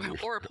hot tub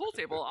or a pool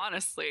table,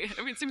 honestly.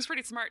 I mean, it seems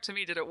pretty smart to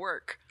me. Did it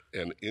work?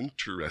 And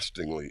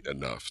interestingly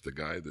enough, the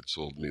guy that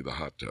sold me the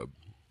hot tub,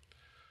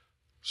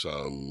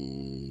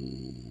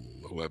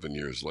 some 11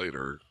 years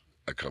later,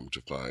 I come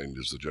to find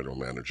is the general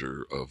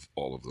manager of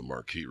all of the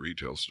Marquis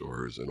retail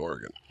stores in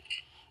Oregon.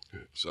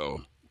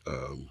 So,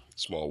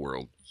 small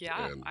world.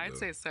 Yeah, I'd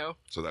say so.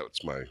 So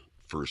that's my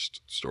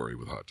first story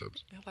with hot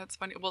tubs. Yeah, that's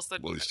funny. Well,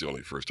 it's the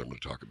only first I'm going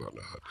to talk about in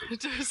a hot tub.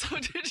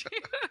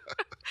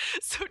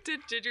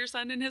 Did your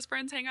son and his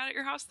friends hang out at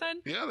your house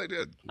then? Yeah, they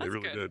did. They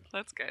really did.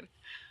 That's good.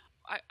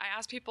 I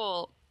asked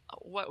people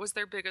what was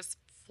their biggest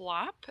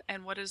flop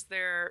and what is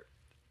their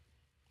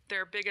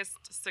their biggest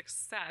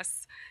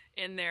success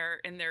in their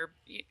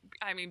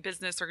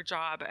business or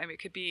job. I mean, it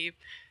could be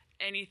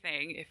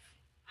anything. If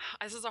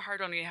this is a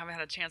hard one, you haven't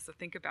had a chance to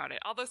think about it.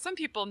 Although some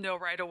people know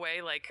right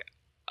away, like,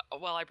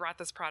 well, I brought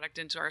this product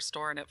into our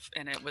store and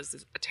it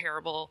was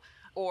terrible,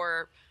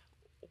 or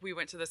we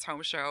went to this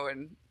home show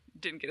and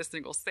didn't get a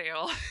single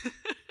sale.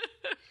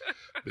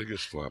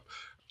 Biggest flop.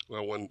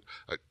 Well,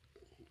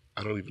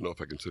 I don't even know if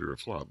I consider it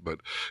a flop,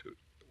 but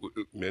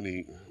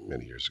many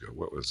years ago,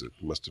 what was it?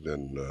 It must have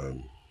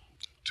been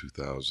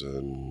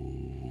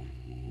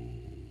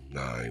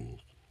 2009,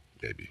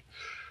 maybe.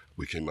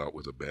 We came out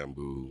with a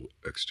bamboo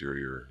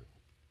exterior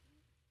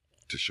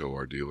to show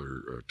our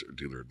dealer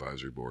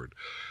advisory board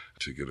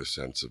to get a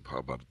sense of how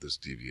about this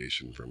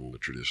deviation from the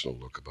traditional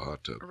look of a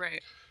hot tub.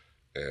 Right.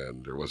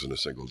 And there wasn't a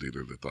single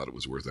dealer that thought it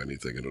was worth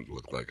anything, and it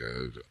looked like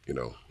I don't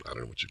know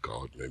what you'd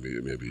call it, maybe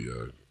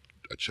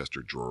a chest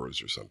of drawers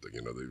or something.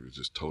 They were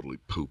just totally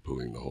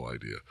poo-pooing the whole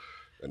idea.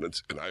 And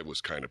I was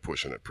kind of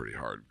pushing it pretty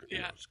hard.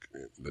 Yeah.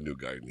 The new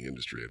guy in the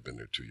industry had been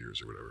there 2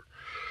 years or whatever.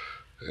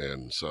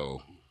 And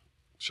so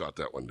shot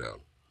that one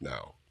down.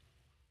 Now,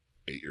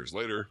 8 years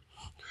later,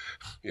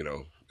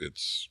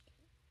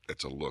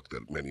 it's a look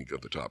that many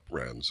of the top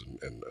brands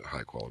and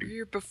high quality.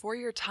 You're before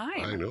your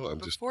time. I know.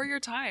 Before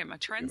your time, a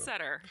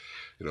trendsetter.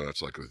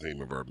 That's like the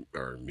theme of our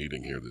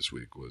meeting here this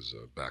week was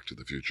Back to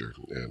the Future.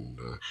 And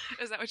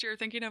is that what you were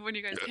thinking of when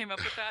you guys came up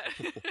with that?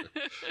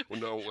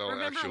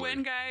 Remember actually,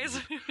 when, guys?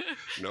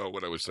 No,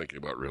 what I was thinking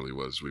about really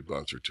was we've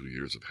gone through 2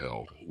 years of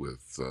hell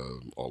with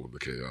all of the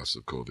chaos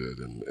of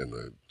COVID and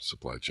the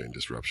supply chain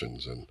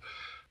disruptions. And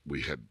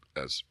we had,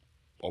 as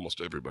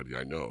almost everybody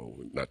I know,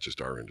 not just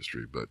our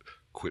industry, but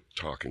quit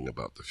talking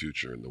about the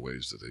future in the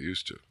ways that they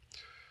used to.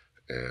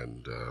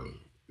 And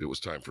it was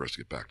time for us to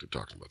get back to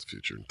talking about the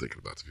future and thinking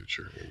about the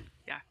future and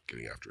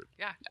getting after it.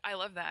 Yeah, I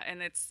love that.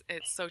 And it's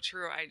so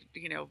true.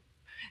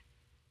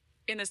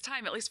 In this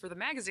time, at least for the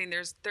magazine,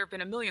 there have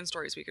been a million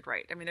stories we could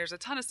write. I mean, there's a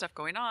ton of stuff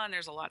going on.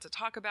 There's a lot to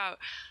talk about.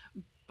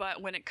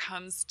 But when it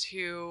comes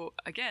to,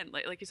 again,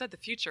 like you said, the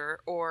future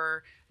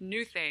or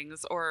new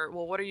things, or,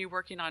 well, what are you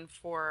working on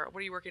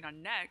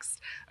next?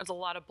 There's a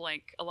lot of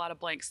blank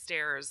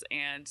stares.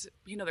 And,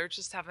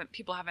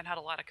 people haven't had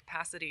a lot of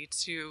capacity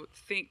to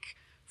think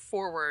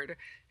forward.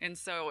 And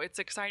so it's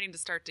exciting to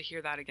start to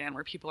hear that again,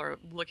 where people are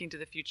looking to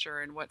the future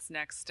and what's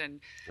next and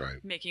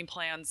making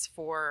plans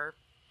for,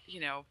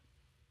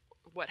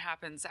 what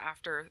happens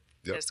after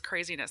this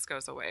craziness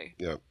goes away.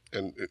 Yeah.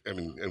 And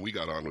we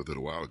got on with it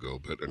a while ago,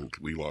 and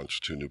we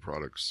launched 2 new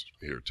products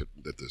here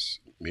at this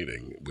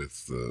meeting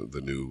with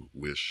the new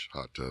Wish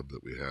hot tub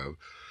that we have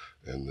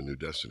and the new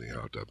Destiny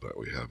hot tub that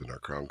we have in our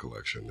Crown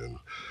collection. And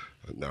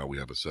now we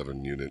have a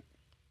 7-unit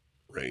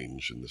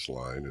range in this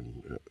line.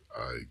 And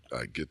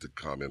I get the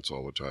comments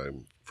all the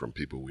time from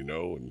people we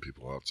know and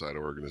people outside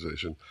our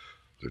organization.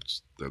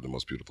 They're the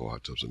most beautiful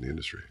hot tubs in the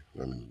industry.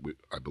 I mean,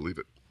 I believe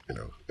it.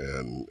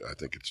 And I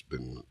think it's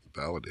been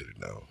validated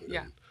now.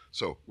 Yeah. And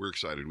so we're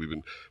excited.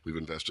 We've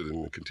invested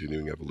in the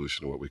continuing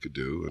evolution of what we could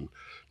do, and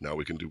now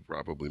we can do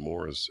probably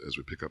more as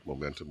we pick up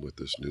momentum with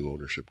this new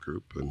ownership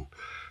group and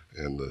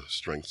the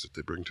strengths that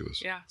they bring to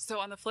us. Yeah. So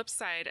on the flip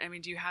side, I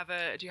mean, do you have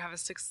a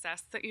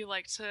success that you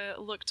like to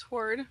look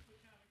toward?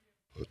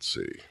 Let's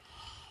see.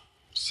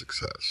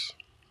 Success.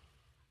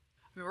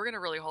 I mean, we're going to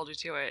really hold you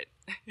to it.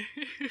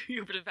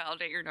 You're going to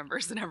validate your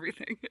numbers and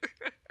everything.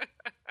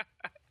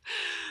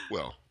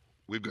 Well,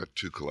 we've got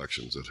 2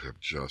 collections that have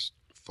just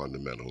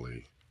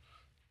fundamentally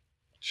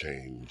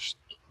changed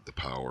the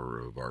power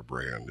of our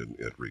brand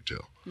at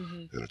retail.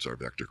 Mm-hmm. And it's our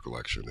Vector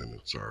collection and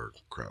it's our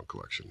Crown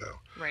collection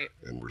now. Right.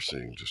 And we're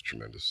seeing just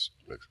tremendous,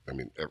 I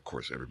mean, of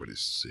course,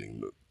 everybody's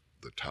seeing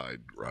the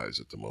tide rise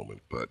at the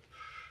moment, but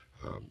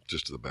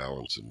just the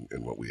balance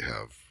in what we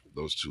have,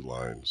 those 2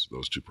 lines,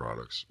 those 2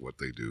 products, what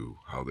they do,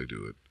 how they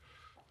do it,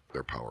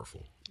 they're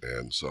powerful.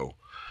 And so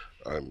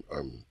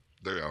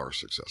they are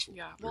successful.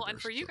 Yeah. Well,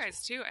 and for you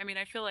guys too. I mean,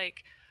 I feel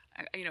like,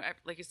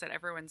 like you said,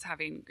 everyone's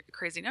having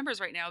crazy numbers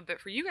right now, but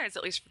for you guys,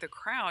 at least for the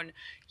Crown,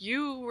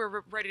 you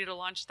were ready to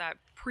launch that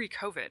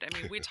pre-COVID. I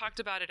mean, we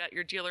talked about it at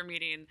your dealer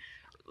meeting,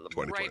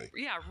 2020.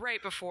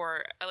 right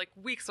before, like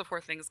weeks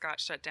before things got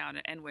shut down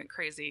and went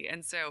crazy.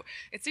 And so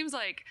it seems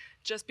like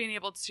just being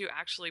able to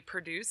actually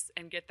produce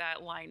and get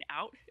that line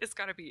out is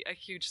got to be a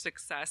huge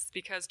success,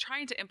 because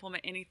trying to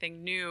implement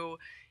anything new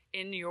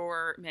in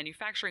your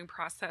manufacturing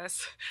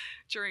process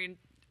during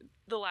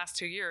the last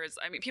 2 years,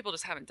 I mean, people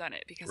just haven't done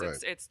it because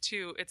it's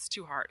too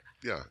hard.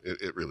 Yeah,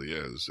 it really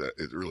is.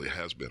 It really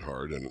has been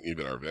hard, and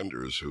even our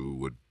vendors who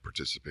would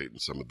participate in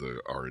some of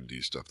the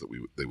R&D stuff that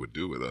they would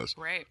do with us,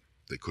 right?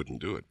 They couldn't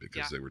do it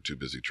because they were too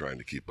busy trying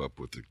to keep up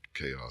with the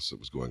chaos that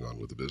was going on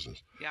with the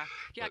business. Yeah,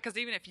 because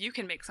even if you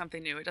can make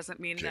something new, it doesn't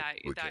mean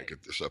we can't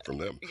get this up from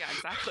them. Yeah,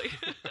 exactly.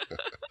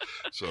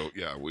 So,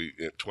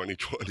 in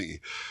 2020,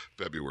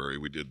 February,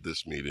 we did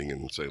this meeting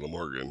in Salem,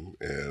 Oregon,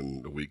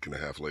 and a week and a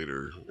half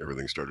later,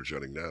 everything started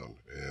shutting down.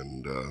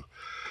 And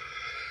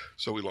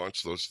so we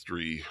launched those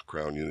 3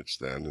 Crown units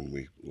then, and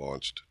we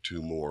launched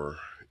 2 more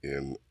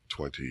in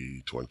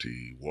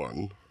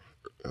 2021.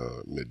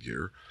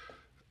 mid-year.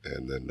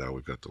 And then now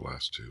we've got the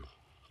last two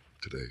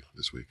today,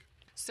 this week.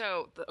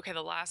 So,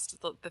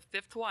 the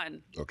fifth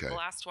one, okay. The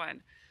last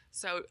one.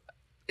 So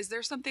is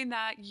there something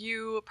that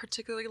you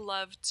particularly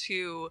love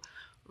to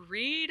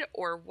read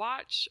or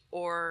watch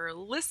or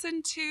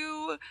listen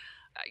to?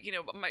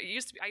 I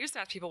used to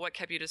ask people what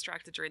kept you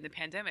distracted during the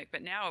pandemic,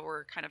 but now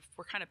we're kind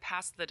of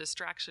past the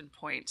distraction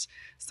point.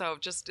 So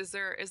just, is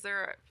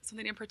there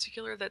something in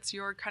particular that's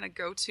your kind of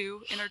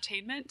go-to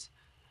entertainment?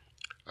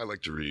 I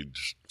like to read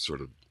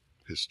sort of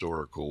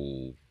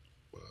historical,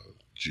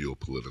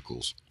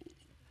 geopolitical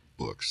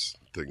books,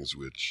 things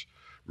which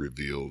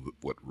reveal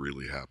what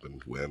really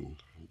happened when,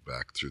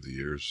 back through the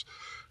years,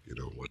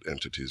 what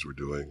entities were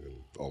doing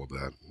and all of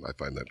that. I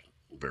find that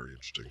very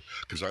interesting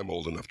because I'm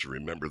old enough to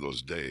remember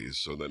those days,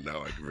 so that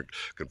now I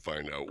can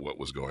find out what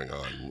was going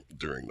on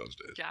during those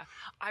days. Yeah.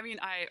 I mean,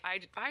 I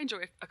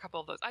enjoy a couple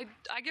of those. I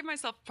give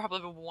myself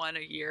probably one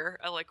a year.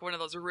 I like one of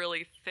those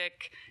really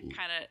thick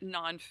kind of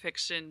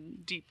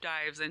nonfiction deep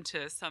dives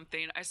into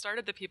something. I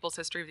started The People's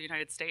History of the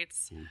United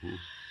States. Mm-hmm.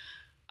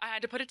 I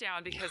had to put it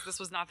down because this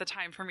was not the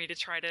time for me to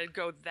try to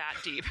go that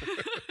deep.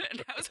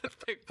 And that was a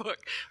thick book,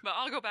 but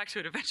I'll go back to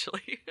it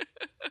eventually.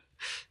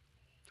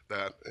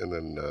 That, and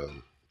then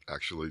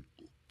actually,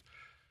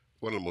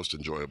 one of the most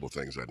enjoyable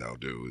things I now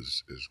do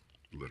is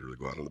literally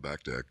go out on the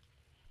back deck,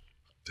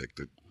 take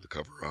the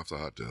cover off the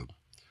hot tub,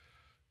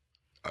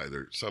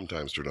 either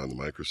sometimes turn on the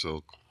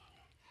microsilk,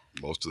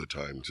 most of the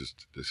time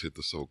just hit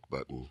the soak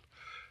button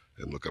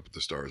and look up at the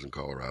stars in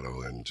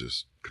Colorado and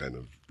just kind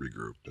of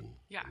regroup and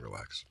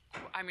relax.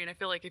 I mean, I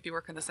feel like if you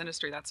work in this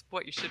industry, that's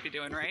what you should be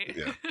doing, right?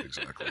 Yeah,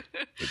 exactly.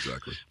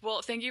 Exactly.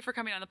 Well, thank you for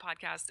coming on the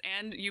podcast,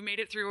 and you made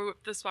it through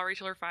the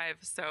SpaRetailer 5,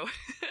 so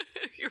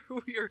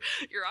you're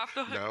off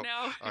the hook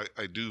now.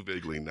 I do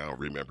vaguely now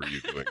remember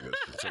you doing this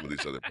in some of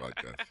these other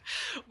podcasts.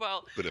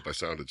 Well, but if I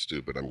sounded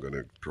stupid, I'm going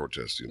to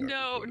protest you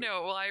now.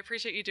 No. Well, I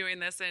appreciate you doing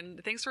this,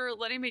 and thanks for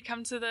letting me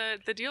come to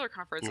the dealer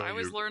conference. I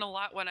always learn a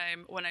lot when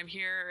I'm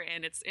here,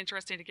 and it's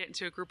interesting to get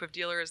into a group of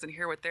dealers and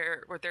hear what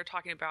they're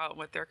talking about and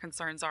what their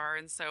concerns are,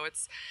 and so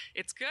it's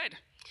good.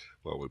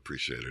 Well, we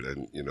appreciate it,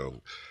 and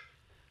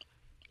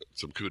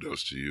some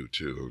kudos to you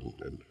too,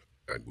 and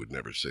I would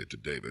never say it to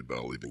David, but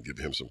I'll even give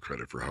him some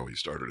credit for how he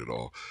started it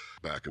all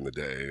back in the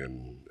day.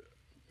 And,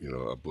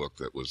 a book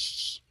that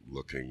was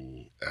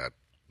looking at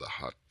the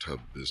hot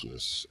tub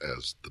business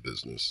as the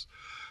business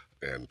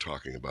and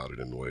talking about it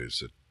in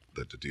ways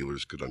that the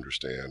dealers could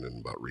understand,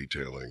 and about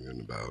retailing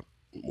and about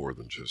more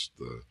than just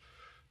the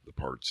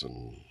parts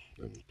and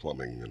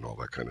plumbing and all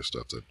that kind of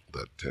stuff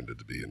that tended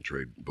to be in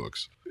trade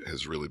books,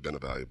 has really been a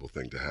valuable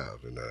thing to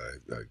have. And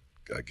I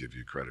give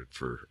you credit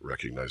for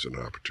recognizing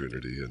an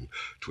opportunity and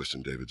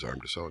twisting David's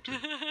arm to sell it to you.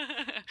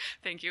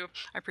 Thank you.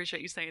 I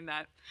appreciate you saying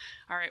that.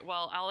 All right.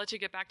 Well, I'll let you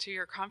get back to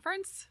your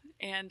conference.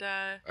 And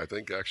I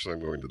think actually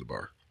I'm going to the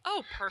bar.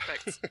 Oh,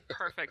 perfect.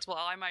 Perfect. Well,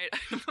 I might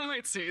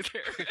see you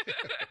there.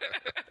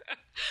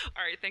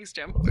 All right. Thanks,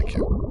 Jim. Thank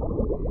you.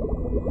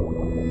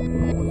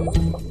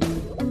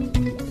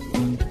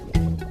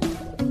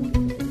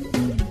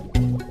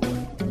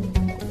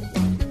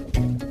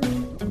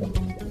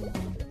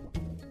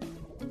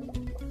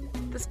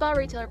 The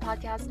SpaRetailer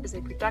Podcast is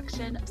a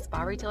production of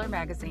SpaRetailer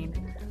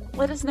Magazine.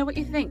 Let us know what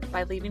you think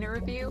by leaving a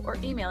review or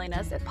emailing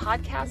us at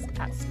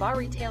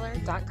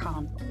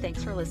podcast@sparetailer.com.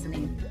 Thanks for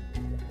listening.